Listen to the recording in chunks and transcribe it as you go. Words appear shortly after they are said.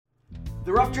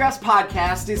The Rough Drafts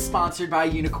podcast is sponsored by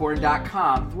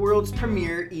Unicorn.com, the world's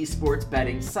premier esports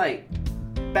betting site.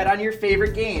 Bet on your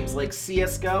favorite games like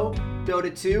CSGO,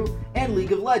 Dota 2, and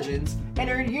League of Legends, and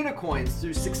earn Unicoins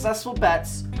through successful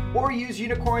bets, or use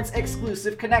Unicorn's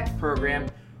exclusive Connect program,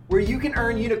 where you can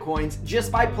earn Unicoins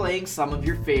just by playing some of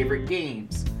your favorite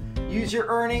games. Use your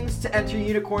earnings to enter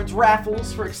Unicorn's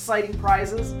raffles for exciting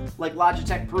prizes like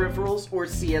Logitech peripherals or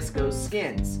CSGO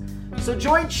skins. So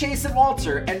join Chase and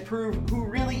Walter and prove who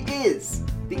really is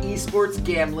the esports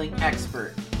gambling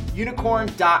expert.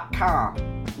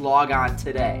 Unicorn.com. Log on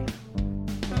today.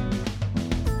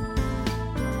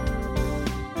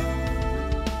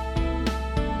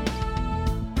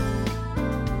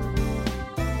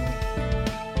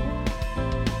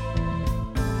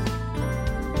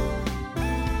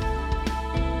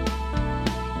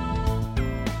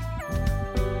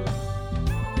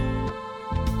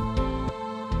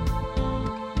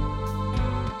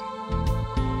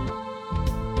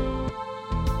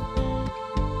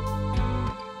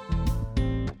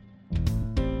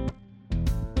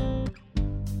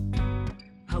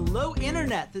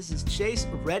 This is Chase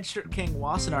Redshirt King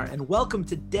Wassenaar, and welcome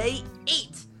to Day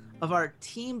 8 of our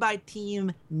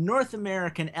team-by-team North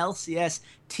American LCS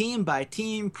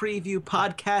team-by-team preview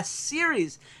podcast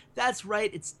series. That's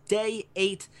right, it's Day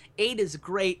 8. 8 is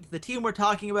great. The team we're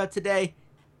talking about today,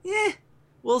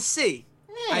 we'll see.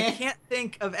 I can't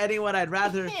think of anyone I'd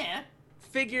rather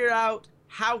figure out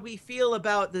how we feel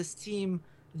about this team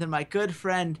than my good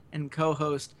friend and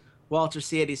co-host, Walter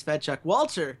Ciades Fedchuk.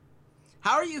 Walter,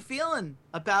 how are you feeling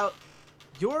about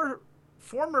your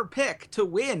former pick to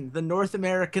win the North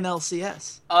American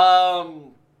LCS?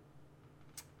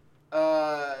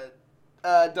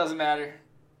 Doesn't matter.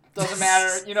 Doesn't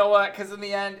matter. You know what? Because in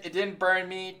the end, it didn't burn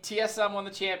me. TSM won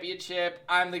the championship.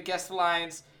 I'm the Guest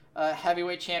Alliance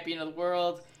heavyweight champion of the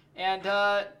world. And,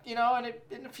 in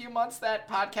a few months, that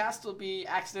podcast will be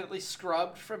accidentally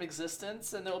scrubbed from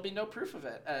existence, and there will be no proof of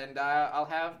it. And I'll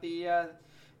have the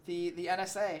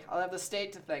NSA. I'll have the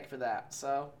state to thank for that.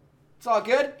 So it's all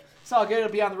good. It's all good.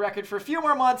 It'll be on the record for a few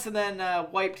more months and then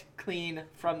wiped clean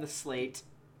from the slate.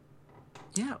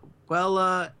 Yeah. Well,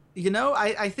 I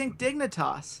think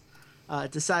Dignitas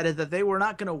decided that they were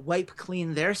not going to wipe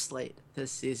clean their slate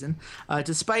this season,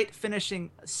 despite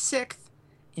finishing 6th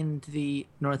in the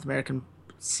North American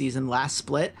season last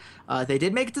split. They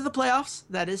did make it to the playoffs.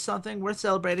 That is something worth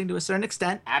celebrating to a certain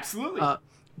extent. Absolutely.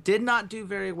 Did not do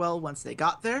very well once they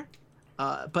got there,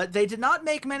 but they did not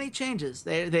make many changes.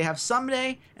 They have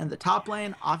Someday and the top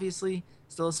lane, obviously,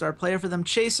 still a star player for them.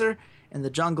 Chaser in the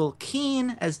jungle,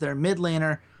 Keen as their mid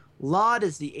laner, Laud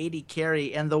as the AD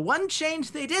carry, and the one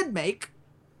change they did make,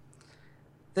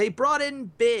 they brought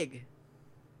in Big.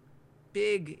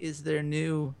 Big is their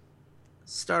new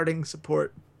starting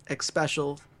support.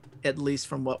 X-Special, at least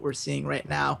from what we're seeing right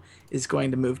now, is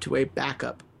going to move to a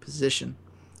backup position.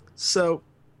 So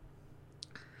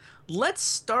let's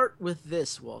start with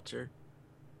this, Walter.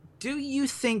 Do you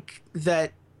think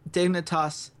that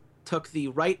Dignitas took the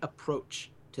right approach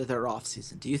to their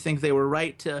offseason? Do you think they were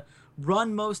right to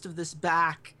run most of this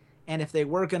back? And if they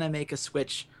were going to make a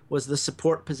switch, was the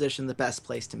support position the best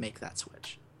place to make that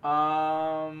switch?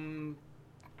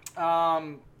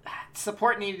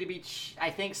 Support needed to be... I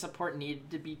think support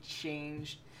needed to be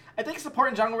changed. I think support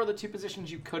and jungle were the two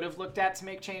positions you could have looked at to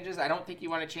make changes. I don't think you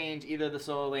want to change either the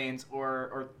solo lanes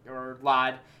or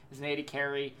Laud as an AD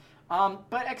carry.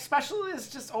 But X-Special has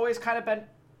just always kind of been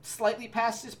slightly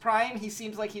past his prime. He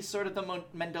seems like he's sort of the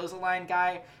Mendoza line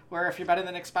guy, where if you're better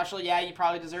than X-Special, you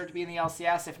probably deserve to be in the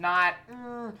LCS. If not,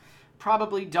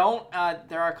 probably don't.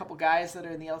 There are a couple guys that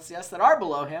are in the LCS that are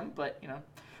below him, but,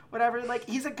 whatever. Like,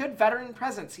 he's a good veteran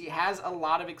presence. He has a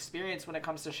lot of experience when it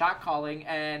comes to shot calling,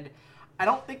 and I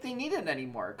don't think they need it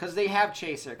anymore because they have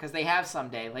Chaser, because they have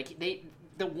Someday. Like,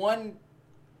 the one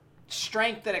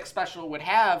strength that X-Special would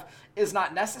have is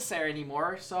not necessary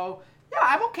anymore. So, yeah,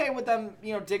 I'm okay with them,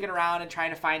 digging around and trying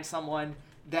to find someone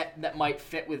that might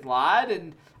fit with Laud.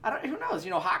 And who knows?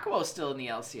 Hakuo's still in the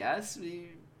LCS.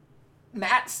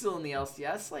 Matt's still in the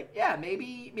LCS. Like, yeah,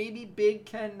 maybe Big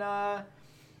can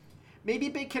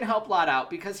help Laud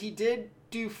out, because he did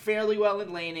do fairly well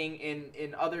in laning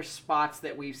in other spots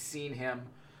that we've seen him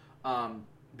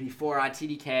before on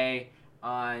TDK,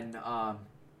 on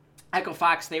Echo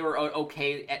Fox. They were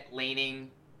okay at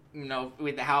laning,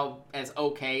 with how as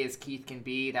okay as Keith can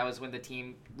be. That was when the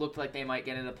team looked like they might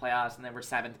get into the playoffs, and they were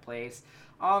 7th place.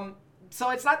 So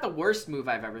it's not the worst move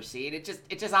I've ever seen. It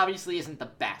just obviously isn't the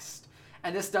best.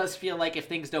 And this does feel like if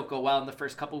things don't go well in the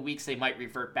first couple of weeks, they might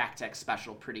revert back to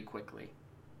X-Special pretty quickly.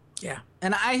 Yeah,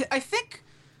 and I think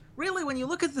really, when you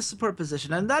look at the support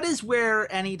position, and that is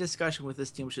where any discussion with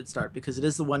this team should start, because it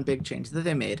is the one big change that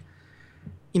they made.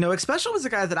 Xpecial was a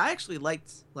guy that I actually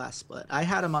liked last split. I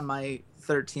had him on my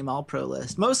third team All-Pro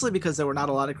list, mostly because there were not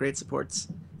a lot of great supports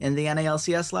in the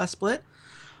NALCS last split.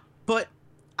 But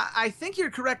I think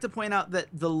you're correct to point out that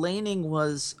the laning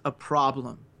was a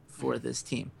problem for this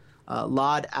team.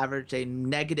 Lod averaged a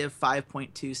negative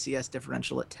 5.2 CS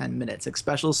differential at 10 minutes.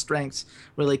 Xpecial's strengths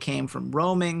really came from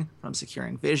roaming, from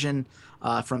securing vision,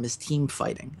 from his team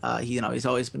fighting. He's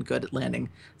always been good at landing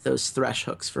those thresh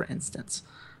hooks, for instance.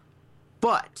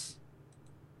 But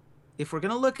if we're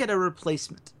going to look at a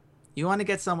replacement, you want to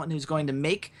get someone who's going to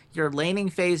make your laning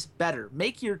phase better,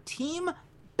 make your team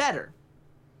better.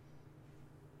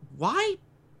 Why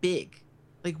Big?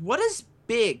 Like, what does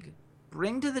Big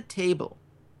bring to the table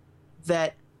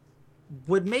that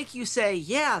would make you say,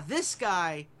 yeah, this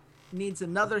guy needs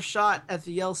another shot at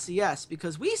the LCS?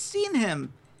 Because we've seen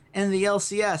him in the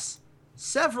LCS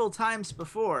several times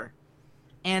before,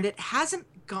 and it hasn't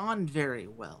gone very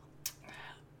well.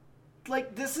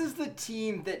 Like, this is the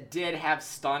team that did have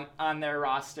Stunt on their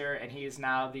roster, and he is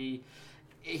now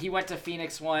he went to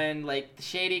Phoenix 1. Like,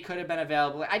 Shady could have been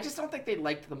available. I just don't think they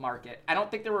liked the market. I don't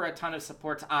think there were a ton of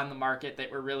supports on the market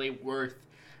that were really worth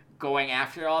going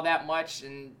after all that much.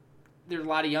 And there's a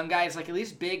lot of young guys. Like, at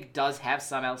least Big does have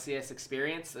some LCS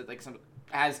experience. Like,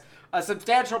 has a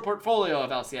substantial portfolio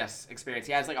of LCS experience.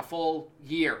 He has, like, a full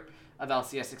year of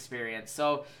LCS experience.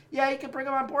 So, yeah, you can bring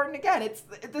him on board. And again,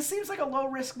 this seems like a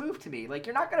low-risk move to me. Like,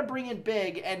 you're not going to bring in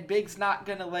Big, and Big's not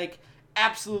going to, like,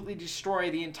 absolutely destroy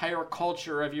the entire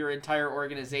culture of your entire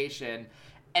organization.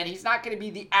 And he's not going to be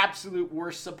the absolute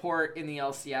worst support in the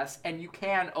LCS. And you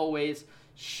can always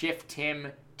shift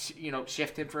him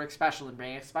for Xpecial and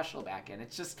bring Xpecial back in.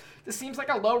 It's just, this seems like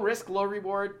a low-risk,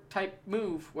 low-reward type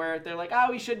move where they're like,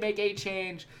 oh, we should make a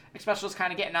change. Xpecial's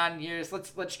kind of getting on in years.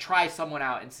 Let's try someone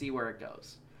out and see where it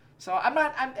goes. So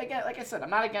again, like I said, I'm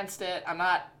not against it. I'm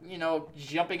not,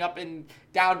 jumping up and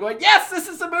down going, yes, this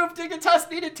is a move Dignitas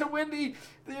needed to win the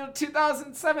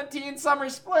 2017 summer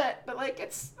split. But, like,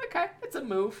 it's okay. It's a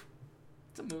move.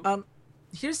 It's a move.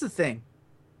 Here's the thing.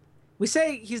 We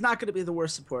say he's not going to be the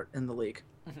worst support in the league.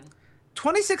 Mm-hmm.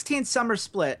 2016 summer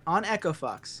split on Echo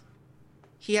Fox,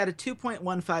 he had a 2.15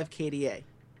 KDA,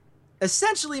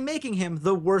 essentially making him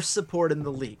the worst support in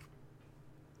the league.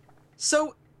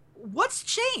 So, what's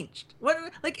changed?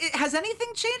 Has anything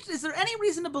changed? Is there any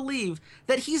reason to believe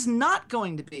that he's not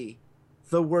going to be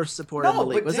the worst support in the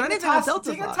league? Was there anything on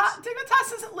Delta Fox?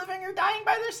 Dignitas isn't living or dying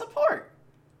by their support.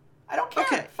 I don't care.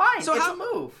 Okay. Fine, so it's a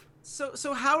move.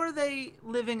 So how are they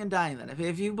living and dying then?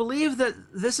 If you believe that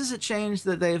this is a change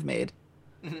that they've made,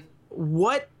 mm-hmm.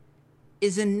 What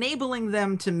is enabling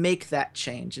them to make that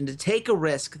change and to take a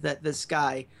risk that this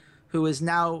guy, who has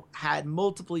now had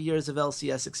multiple years of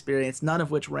LCS experience, none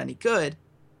of which were any good,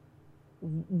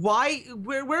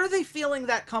 where are they feeling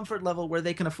that comfort level where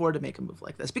they can afford to make a move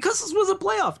like this? Because this was a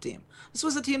playoff team. This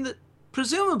was a team that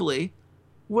presumably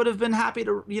would have been happy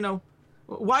to,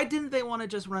 why didn't they want to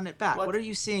just run it back? What are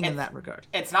you seeing in that regard?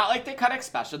 It's not like they cut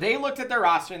Xpecial. They looked at their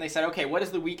roster and they said, okay, what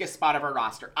is the weakest spot of our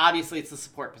roster? Obviously, it's the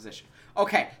support position.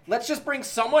 Okay, let's just bring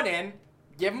someone in,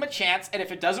 give them a chance, and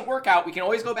if it doesn't work out, we can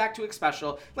always go back to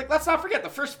Xpecial. Like, let's not forget, the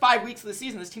first 5 weeks of the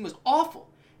season, this team was awful.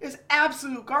 It was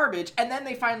absolute garbage, and then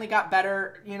they finally got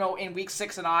better, in week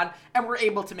 6 and on, and were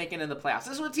able to make it in the playoffs.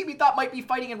 This was a team we thought might be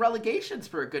fighting in relegations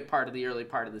for a good part of the early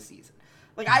part of the season.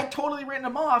 Like, I had totally written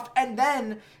them off, and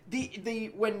then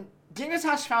when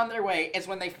Dignitas found their way is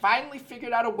when they finally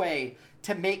figured out a way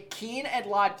to make Keen and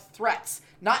Lod threats.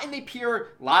 Not in the pure,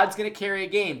 Lod's going to carry a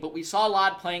game, but we saw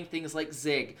Lod playing things like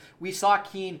Zig. We saw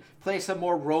Keen play some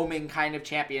more roaming kind of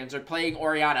champions or playing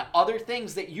Orianna. Other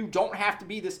things that you don't have to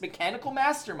be this mechanical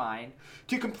mastermind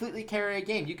to completely carry a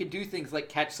game. You can do things like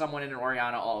catch someone in an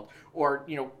Orianna ult or,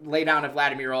 lay down a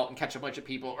Vladimir ult and catch a bunch of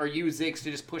people or use Ziggs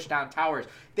to just push down towers.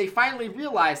 They finally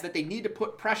realized that they need to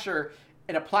put pressure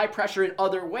and apply pressure in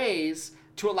other ways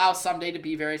to allow Someday to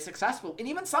be very successful. And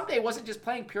even Someday wasn't just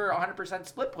playing pure 100%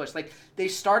 split push. Like, they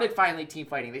started finally team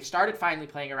fighting. They started finally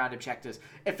playing around objectives.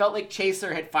 It felt like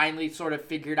Chaser had finally sort of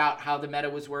figured out how the meta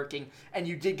was working, and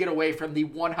you did get away from the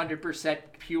 100%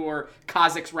 pure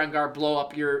Kha'Zix Rengar blow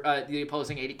up your the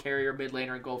opposing AD carrier mid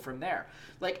laner and go from there.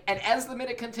 Like, and as the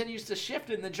meta continues to shift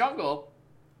in the jungle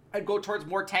and go towards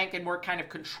more tank and more kind of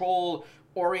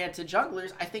control-oriented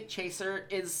junglers, I think Chaser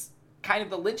is kind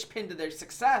of the linchpin to their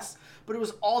success, but it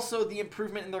was also the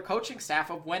improvement in their coaching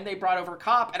staff of when they brought over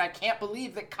Kopp, and I can't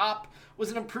believe that Kopp was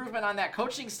an improvement on that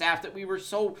coaching staff that we were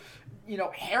so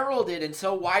heralded and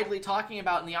so widely talking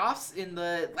about in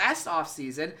the last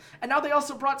offseason. And now they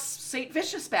also brought Saint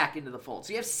Vicious back into the fold.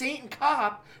 So you have Saint and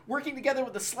Cop working together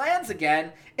with the Slans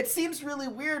again. It seems really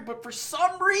weird, but for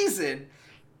some reason,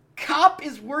 Cop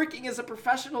is working as a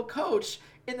professional coach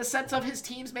in the sense of his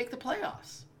teams make the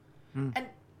playoffs. And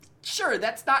sure,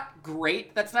 that's not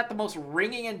great. That's not the most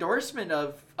ringing endorsement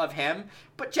of him.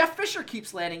 But Jeff Fisher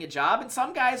keeps landing a job, and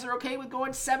some guys are okay with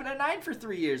going 7-9 for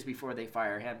 3 years before they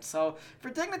fire him. So for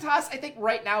Dignitas, I think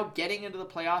right now getting into the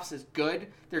playoffs is good.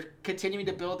 They're continuing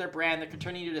to build their brand. They're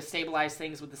continuing to stabilize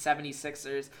things with the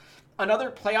 76ers. Another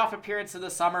playoff appearance in the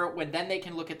summer when then they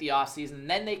can look at the offseason, and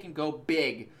then they can go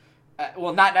big.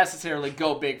 Well, not necessarily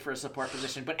go big for a support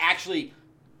position, but actually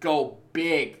go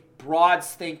big. Broad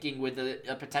thinking with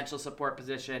a potential support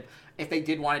position. If they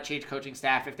did want to change coaching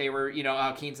staff, if they were,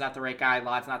 Keen's not the right guy,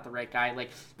 Lod's not the right guy.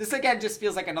 Like, this again just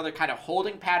feels like another kind of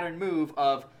holding pattern move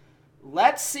of,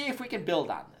 let's see if we can build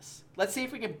on this. Let's see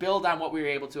if we can build on what we were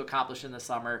able to accomplish in the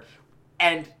summer.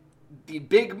 And the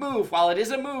big move, while it is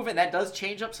a move and that does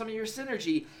change up some of your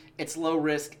synergy, it's low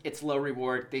risk, it's low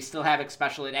reward. They still have it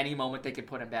special at any moment they could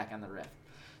put him back on the Rift.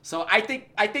 So I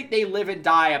think they live and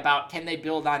die about, can they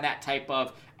build on that type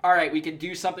of, all right, we can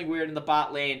do something weird in the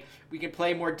bot lane. We can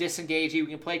play more disengagey. We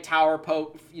can play tower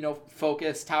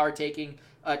focus, tower taking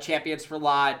champions for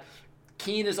Lod.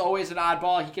 Keen is always an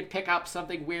oddball. He can pick up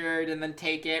something weird and then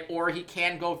take it, or he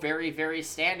can go very, very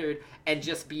standard and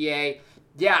just be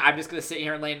I'm just going to sit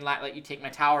here and lane and let you take my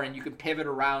tower, and you can pivot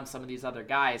around some of these other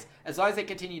guys. As long as they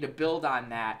continue to build on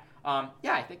that,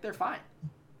 I think they're fine.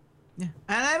 Yeah,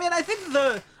 and I mean, I think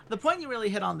the point you really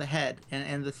hit on the head,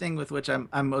 and the thing with which I'm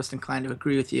most inclined to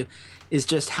agree with you, is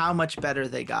just how much better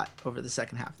they got over the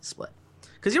second half of the split.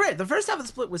 Because you're right, the first half of the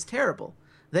split was terrible.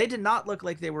 They did not look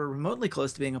like they were remotely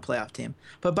close to being a playoff team.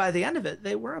 But by the end of it,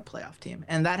 they were a playoff team.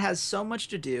 And that has so much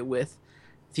to do with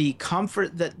the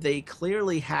comfort that they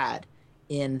clearly had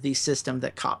in the system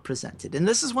that Cop presented. And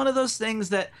this is one of those things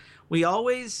that we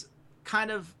always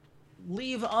kind of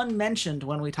leave unmentioned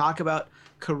when we talk about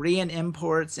Korean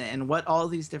imports and what all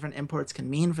these different imports can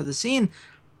mean for the scene.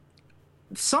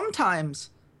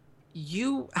 Sometimes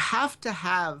you have to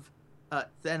have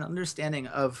an understanding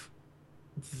of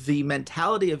the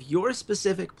mentality of your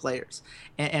specific players.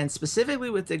 And specifically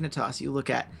with Dignitas, you look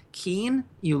at Keen,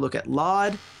 you look at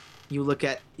Lod, you look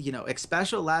at,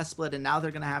 Xpecial last split, and now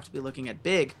they're going to have to be looking at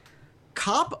Big.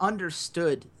 Cop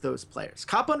understood those players.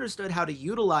 Cop understood how to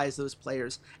utilize those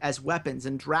players as weapons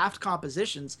and draft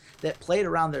compositions that played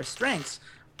around their strengths,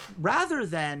 rather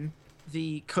than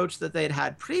the coach that they'd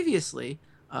had previously,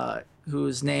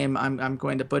 whose name I'm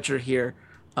going to butcher here.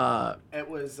 It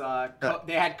was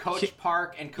they had Coach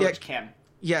Park and Coach Kim.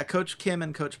 Yeah, Coach Kim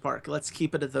and Coach Park. Let's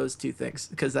keep it at those two things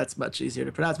because that's much easier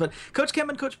to pronounce. But Coach Kim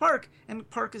and Coach Park, and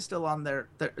Park is still on their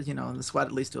on the squad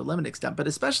at least to a limited extent. But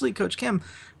especially Coach Kim,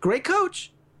 great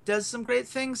coach, does some great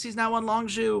things. He's now on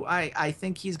Longzhou. I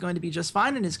think he's going to be just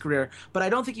fine in his career. But I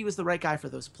don't think he was the right guy for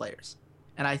those players.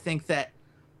 And I think that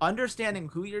understanding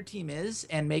who your team is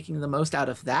and making the most out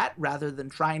of that rather than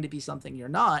trying to be something you're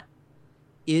not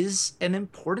is an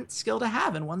important skill to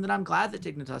have, and one that I'm glad that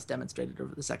Dignitas demonstrated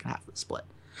over the second half of the split.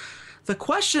 The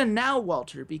question now,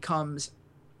 Walter, becomes,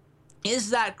 is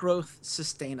that growth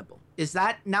sustainable? Is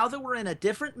that, now that we're in a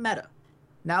different meta,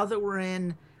 now that we're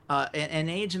in an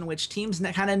age in which teams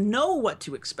kind of know what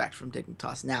to expect from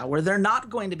Dignitas now, where they're not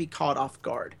going to be caught off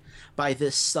guard by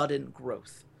this sudden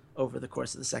growth over the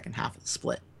course of the second half of the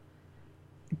split,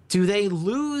 do they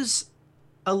lose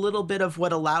a little bit of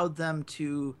what allowed them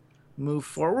to move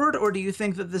forward, or do you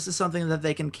think that this is something that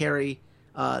they can carry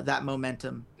that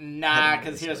momentum? Nah,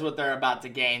 because here's what they're about to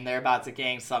gain. They're about to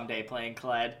gain someday playing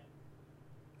Kled.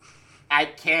 I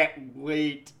can't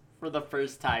wait for the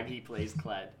first time he plays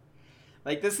Kled.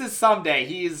 Like, this is someday.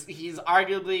 He's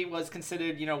arguably was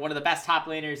considered, one of the best top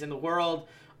laners in the world,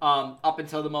 up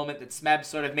until the moment that Smeb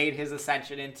sort of made his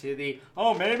ascension into maybe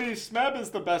Smeb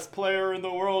is the best player in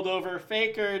the world over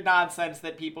Faker nonsense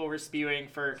that people were spewing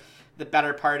for the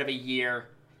better part of a year.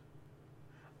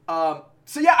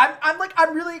 So yeah,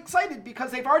 I'm really excited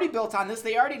because they've already built on this.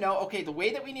 They already know, okay, the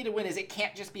way that we need to win is it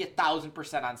can't just be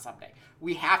 1,000% on Sunday.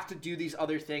 We have to do these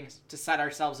other things to set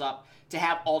ourselves up to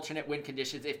have alternate win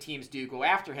conditions if teams do go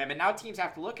after him. And now teams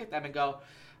have to look at them and go,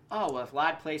 oh, well, if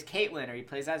Lod plays Caitlyn or he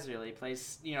plays Ezreal, he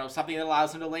plays, something that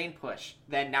allows him to lane push,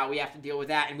 then now we have to deal with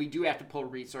that, and we do have to pull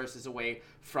resources away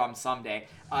from Someday.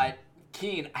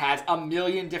 Keen has a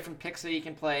million different picks that he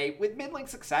can play. With mid-lane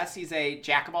success, he's a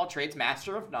jack-of-all-trades,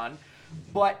 master of none.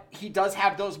 But he does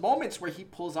have those moments where he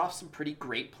pulls off some pretty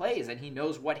great plays, and he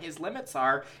knows what his limits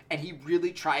are, and he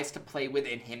really tries to play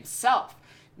within himself.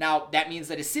 Now, that means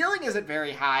that his ceiling isn't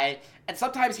very high, and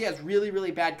sometimes he has really,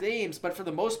 really bad games, but for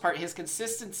the most part, his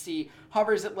consistency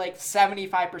hovers at like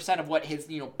 75% of what his,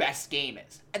 best game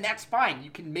is. And that's fine.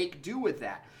 You can make do with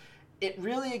that. It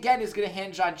really, again, is going to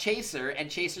hinge on Chaser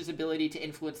and Chaser's ability to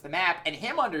influence the map and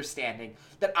him understanding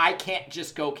that I can't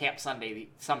just go camp someday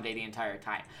the entire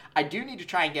time. I do need to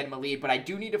try and get him a lead, but I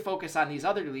do need to focus on these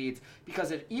other leads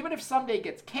because even if someday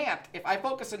gets camped, if I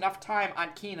focus enough time on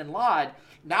Keen and Lod,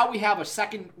 now we have a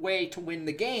second way to win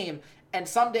the game. And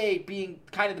someday, being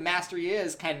kind of the master he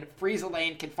is, can freeze a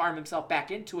lane, can farm himself back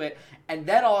into it, and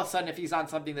then all of a sudden, if he's on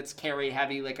something that's carry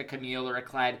heavy, like a Camille or a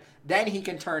Kled, then he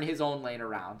can turn his own lane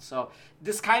around. So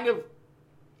this kind of,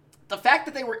 the fact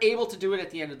that they were able to do it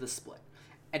at the end of the split,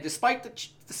 and despite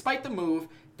the move,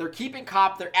 they're keeping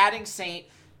Cop, they're adding Saint,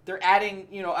 they're adding,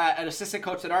 an assistant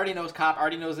coach that already knows Cop,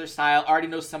 already knows their style, already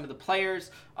knows some of the players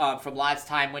from Lod's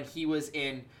time when he was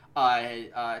in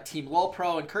Team Lol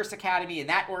Pro and Curse Academy and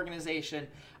that organization.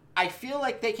 I feel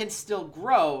like they can still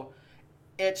grow.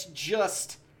 It's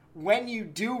just when you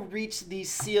do reach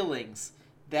these ceilings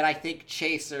that I think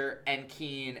Chaser and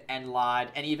Keen and Lod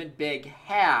and even Big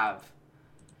have,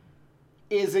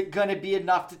 is it going to be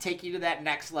enough to take you to that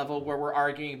next level where we're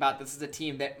arguing about this is a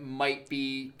team that might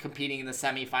be competing in the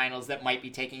semifinals, that might be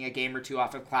taking a game or two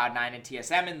off of Cloud9 and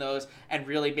TSM in those and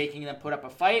really making them put up a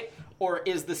fight? Or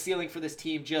is the ceiling for this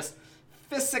team just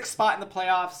 5th, 6th spot in the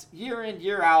playoffs, year in,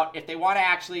 year out? If they want to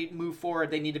actually move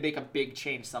forward, they need to make a big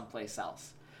change someplace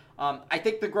else. I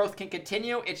think the growth can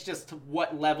continue. It's just to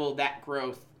what level that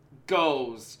growth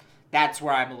goes. That's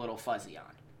where I'm a little fuzzy on.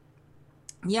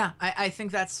 Yeah, I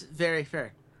think that's very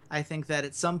fair. I think that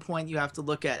at some point you have to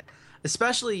look at,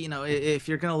 especially, if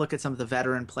you're going to look at some of the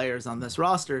veteran players on this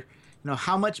roster,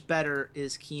 how much better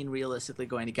is Keen realistically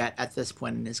going to get at this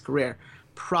point in his career?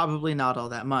 Probably not all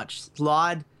that much.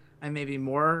 Lod, I may be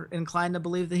more inclined to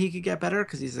believe that he could get better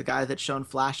because he's a guy that's shown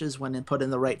flashes when put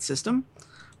in the right system.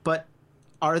 But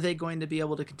are they going to be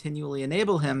able to continually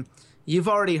enable him? You've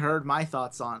already heard my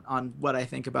thoughts on what I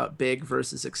think about Big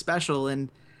versus Xpecial, and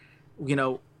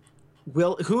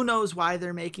who knows why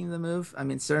they're making the move? I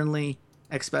mean, certainly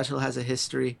Xpecial has a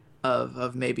history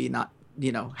of maybe not,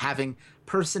 having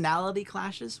personality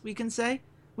clashes, we can say,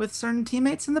 with certain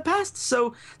teammates in the past.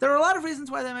 So there are a lot of reasons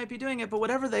why they might be doing it, but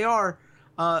whatever they are,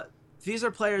 these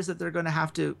are players that they're going to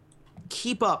have to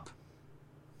keep up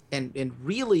and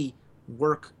really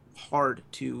work hard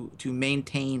to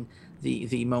maintain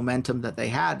the momentum that they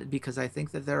had, because I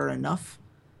think that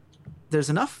there's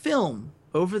enough film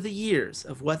over the years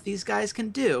of what these guys can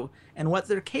do and what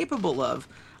they're capable of.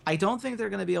 I don't think they're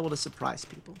going to be able to surprise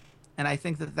people. And I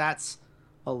think that that's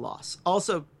a loss.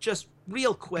 Also, just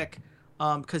real quick,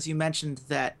 because you mentioned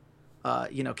that,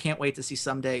 can't wait to see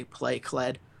someday play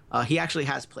Kled. He actually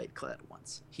has played Kled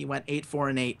once. He went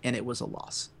 8-4-8, and it was a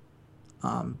loss.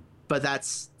 But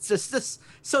that's just this,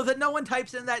 so that no one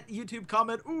types in that YouTube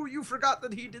comment, "Ooh, you forgot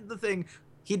that he did the thing."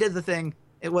 He did the thing.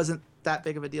 It wasn't that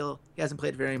big of a deal. He hasn't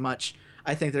played very much.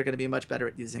 I think they're going to be much better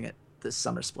at using it this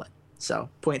summer split. So,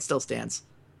 point still stands.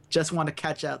 Just want to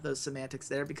catch out those semantics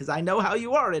there because I know how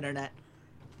you are, internet.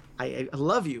 I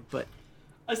love you, but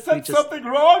I said something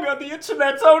wrong on the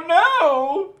internet.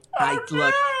 Oh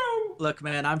no! Look,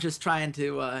 man. I'm just trying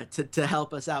to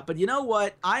help us out. But you know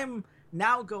what? I'm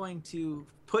now going to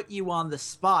put you on the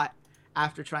spot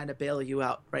after trying to bail you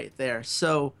out right there.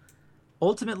 So,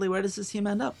 ultimately, where does this team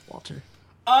end up, Walter?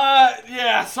 So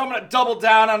I'm going to double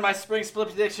down on my spring split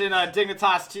prediction.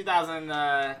 Dignitas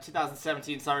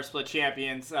 2017 Summer Split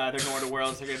Champions. They're going to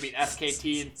Worlds. They're going to beat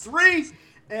SKT in 3.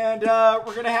 And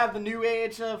we're going to have the new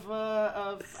age of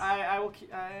I'm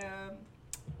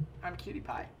Cutie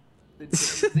Pie.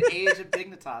 The age of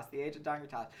Dignitas. The age of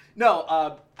Dignitas.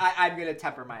 No, I'm going to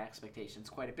temper my expectations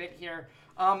quite a bit here.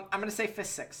 I'm going to say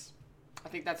 5th, 6th. I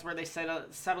think that's where they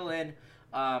settle in.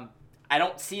 I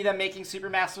don't see them making super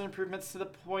massive improvements to the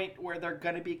point where they're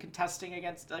going to be contesting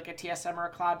against like a TSM or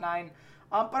a Cloud9.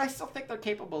 But I still think they're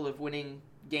capable of winning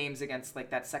games against like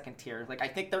that second tier. Like I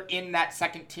think they're in that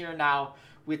second tier now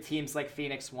with teams like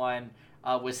Phoenix One,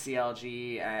 with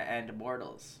CLG and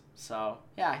Immortals. So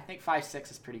yeah, I think 5,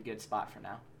 6 is a pretty good spot for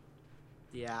now.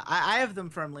 Yeah, I have them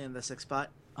firmly in the 6th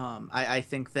spot. I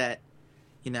think that,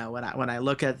 when I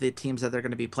look at the teams that they're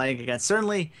going to be playing against,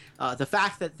 certainly the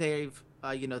fact that they've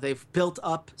built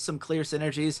up some clear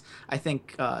synergies. I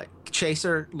think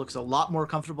Chaser looks a lot more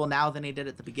comfortable now than he did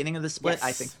at the beginning of the split. Yes.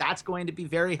 I think that's going to be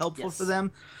very helpful for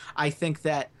them. I think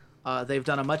that they've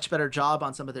done a much better job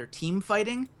on some of their team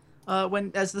fighting.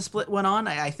 as the split went on.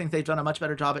 I think they've done a much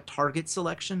better job at target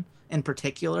selection in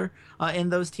particular in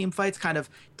those team fights, kind of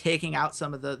taking out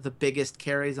some of the biggest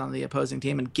carries on the opposing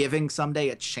team and giving Someday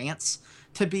a chance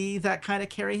to be that kind of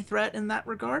carry threat in that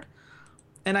regard.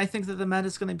 And I think that the meta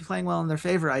is going to be playing well in their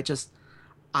favor. I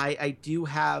do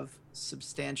have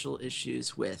substantial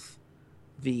issues with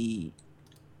the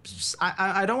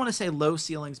I don't want to say low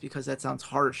ceilings because that sounds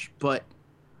harsh, but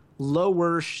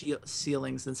lower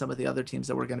ceilings than some of the other teams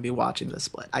that we're going to be watching this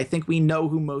split. I think we know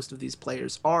who most of these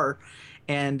players are,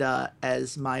 and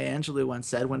as Maya Angelou once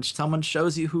said, when someone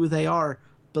shows you who they are,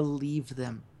 believe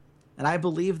them. And I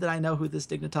believe that I know who this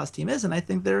Dignitas team is, and I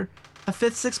think they're a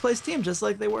 5th, 6th place team, just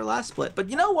like they were last split. But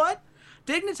you know what?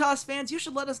 Dignitas fans, you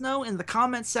should let us know in the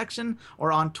comments section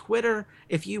or on Twitter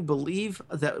if you believe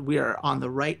that we are on the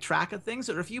right track of things,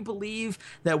 or if you believe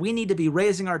that we need to be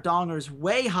raising our dongers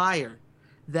way higher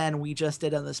than we just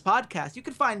did on this podcast. You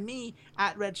can find me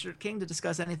at Redshirt King to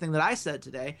discuss anything that I said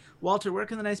today. Walter, where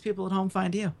can the nice people at home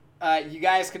find you? You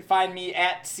guys can find me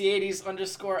at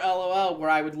C80s_LOL, where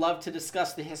I would love to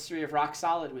discuss the history of Rock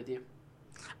Solid with you.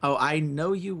 Oh, I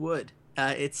know you would.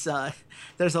 There's a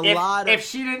lot of... If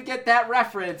she didn't get that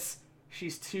reference,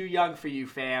 she's too young for you,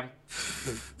 fam.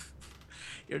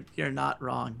 You're not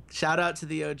wrong. Shout out to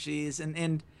the OGs.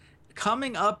 And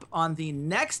coming up on the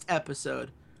next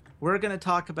episode, we're going to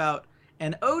talk about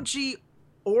an OG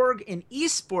org in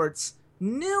esports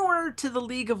newer to the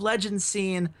League of Legends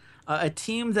scene, a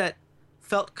team that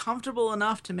felt comfortable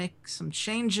enough to make some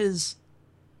changes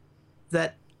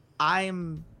that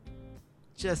I'm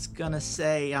just going to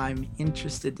say I'm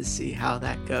interested to see how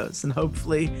that goes. And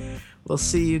hopefully we'll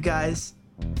see you guys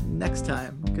next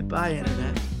time. Goodbye,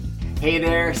 Internet. Hey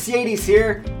there, C80s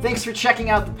here. Thanks for checking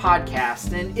out the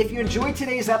podcast. And if you enjoyed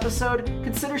today's episode,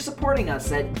 consider supporting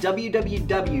us at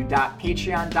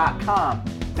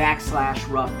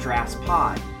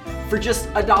www.patreon.com/roughdraftspod. For just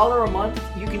 $1 a month,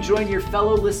 you can join your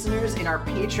fellow listeners in our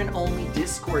patron-only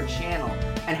Discord channel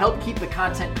and help keep the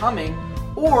content coming,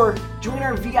 or join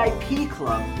our VIP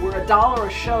club where $1 a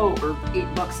show or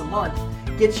 $8 a month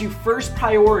gets you first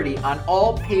priority on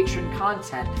all patron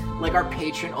content like our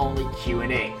patron-only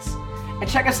Q&As. And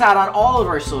check us out on all of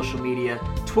our social media,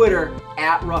 Twitter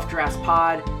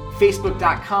 @RoughDraftsPod,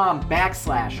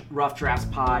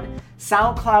 Facebook.com/RoughDraftsPod,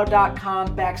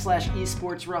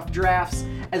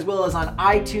 SoundCloud.com/esportsroughdrafts, as well as on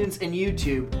iTunes and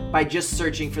YouTube by just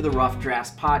searching for the Rough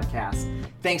Drafts Podcast.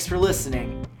 Thanks for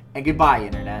listening, and goodbye,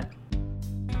 Internet.